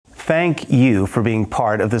Thank you for being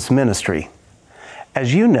part of this ministry.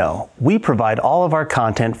 As you know, we provide all of our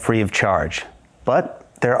content free of charge, but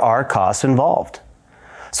there are costs involved.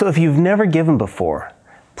 So if you've never given before,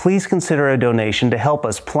 please consider a donation to help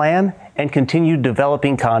us plan and continue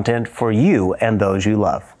developing content for you and those you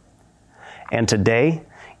love. And today,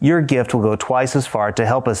 your gift will go twice as far to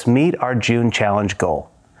help us meet our June challenge goal.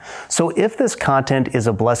 So if this content is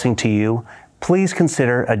a blessing to you, please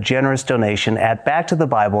consider a generous donation at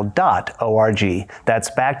backtothebible.org.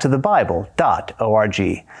 That's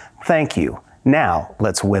backtothebible.org. Thank you. Now,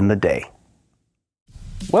 let's win the day.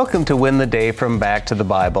 Welcome to Win the Day from Back to the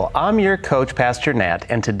Bible. I'm your coach, Pastor Nat,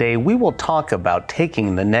 and today we will talk about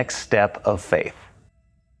taking the next step of faith.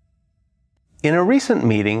 In a recent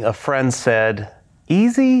meeting, a friend said,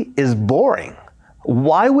 "Easy is boring.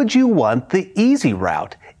 Why would you want the easy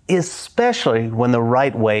route, especially when the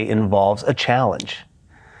right way involves a challenge?"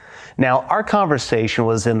 Now, our conversation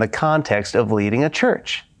was in the context of leading a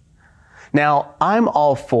church. Now, I'm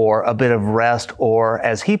all for a bit of rest or,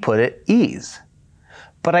 as he put it, ease.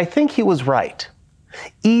 But I think he was right.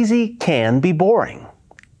 Easy can be boring.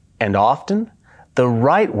 And often, the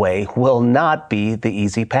right way will not be the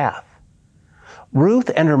easy path.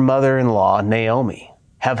 Ruth and her mother-in-law, Naomi,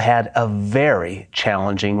 have had a very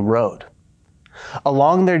challenging road.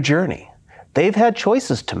 Along their journey, they've had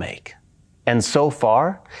choices to make. And so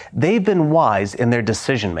far, they've been wise in their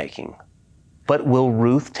decision-making. But will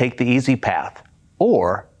Ruth take the easy path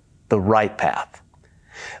or the right path?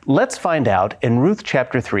 Let's find out in Ruth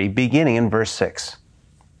chapter 3, beginning in verse 6.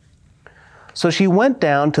 So she went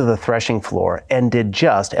down to the threshing floor and did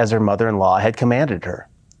just as her mother-in-law had commanded her.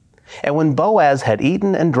 And when Boaz had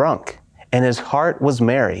eaten and drunk, and his heart was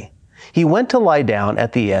merry, he went to lie down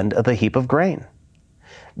at the end of the heap of grain.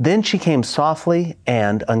 Then she came softly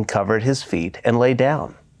and uncovered his feet and lay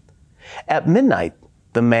down. At midnight,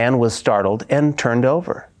 the man was startled and turned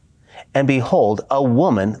over. And behold, a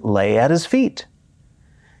woman lay at his feet.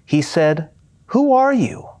 He said, "Who are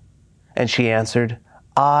you?" And she answered,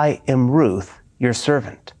 "I am Ruth, your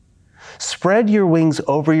servant. Spread your wings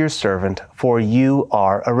over your servant, for you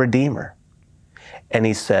are a redeemer." And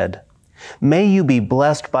he said, "May you be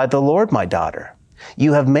blessed by the Lord, my daughter.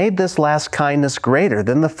 You have made this last kindness greater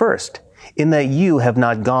than the first, in that you have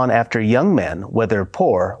not gone after young men, whether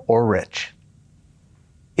poor or rich."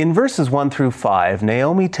 In verses 1 through 5,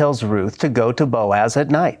 Naomi tells Ruth to go to Boaz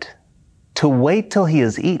at night, to wait till he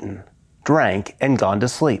has eaten, drank, and gone to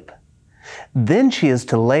sleep. Then she is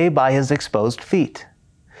to lay by his exposed feet.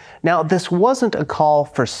 Now, this wasn't a call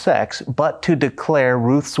for sex, but to declare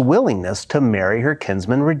Ruth's willingness to marry her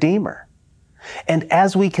kinsman redeemer. And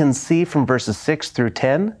as we can see from verses 6 through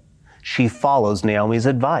 10, she follows Naomi's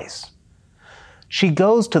advice. She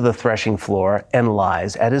goes to the threshing floor and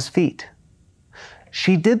lies at his feet.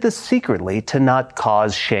 She did this secretly to not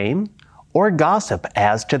cause shame or gossip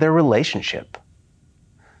as to their relationship.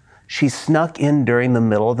 She snuck in during the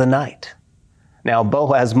middle of the night. Now,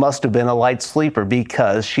 Boaz must have been a light sleeper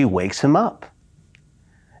because she wakes him up.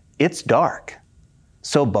 It's dark.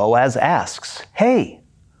 So Boaz asks, "Hey,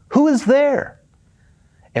 who is there?"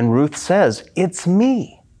 And Ruth says, "It's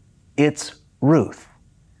me. It's Ruth."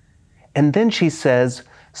 And then she says,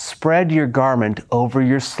 "Spread your garment over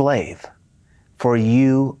your slave, for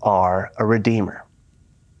you are a redeemer."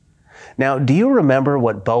 Now, do you remember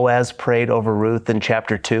what Boaz prayed over Ruth in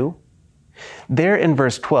chapter 2? There in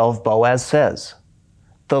verse 12, Boaz says,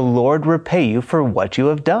 "The Lord repay you for what you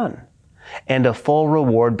have done, and a full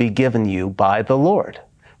reward be given you by the Lord,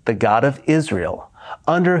 the God of Israel,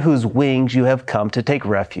 under whose wings you have come to take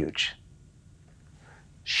refuge."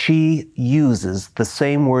 She uses the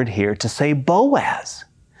same word here to say, Boaz,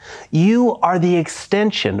 you are the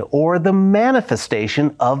extension or the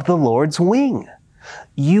manifestation of the Lord's wing.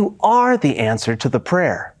 You are the answer to the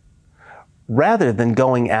prayer. Rather than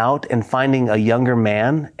going out and finding a younger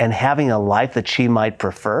man and having a life that she might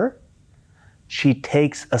prefer, she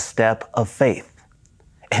takes a step of faith.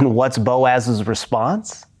 And what's Boaz's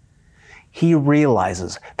response? He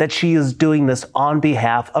realizes that she is doing this on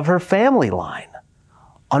behalf of her family line,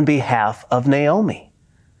 on behalf of Naomi.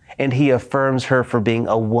 And he affirms her for being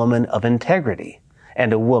a woman of integrity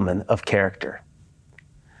and a woman of character.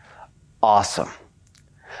 Awesome.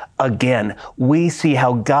 Again, we see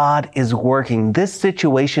how God is working this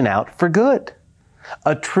situation out for good.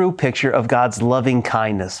 A true picture of God's loving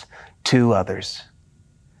kindness to others.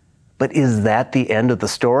 But is that the end of the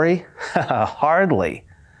story? Hardly.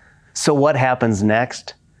 So what happens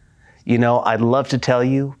next? You know, I'd love to tell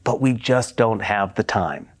you, but we just don't have the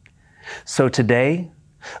time. So today,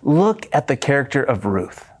 look at the character of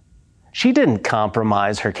Ruth. She didn't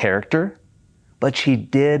compromise her character, but she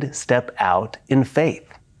did step out in faith.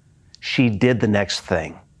 She did the next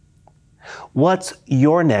thing. What's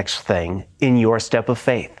your next thing in your step of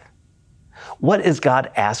faith? What is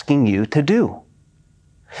God asking you to do?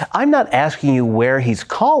 I'm not asking you where He's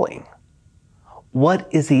calling. What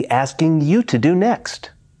is He asking you to do next?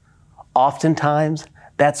 Oftentimes,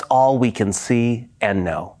 that's all we can see and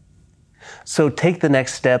know. So take the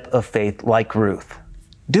next step of faith like Ruth.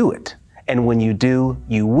 Do it. And when you do,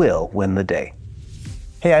 you will win the day.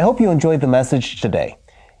 Hey, I hope you enjoyed the message today.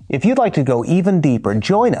 If you'd like to go even deeper,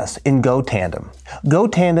 join us in Go Tandem. Go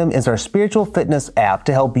Tandem is our spiritual fitness app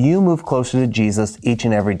to help you move closer to Jesus each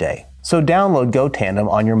and every day. So download Go Tandem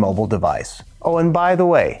on your mobile device. Oh, and by the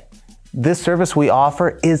way, this service we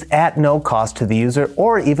offer is at no cost to the user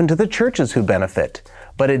or even to the churches who benefit,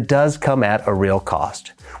 but it does come at a real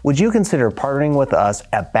cost. Would you consider partnering with us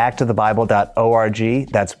at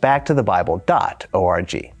backtothebible.org? That's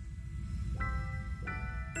backtothebible.org.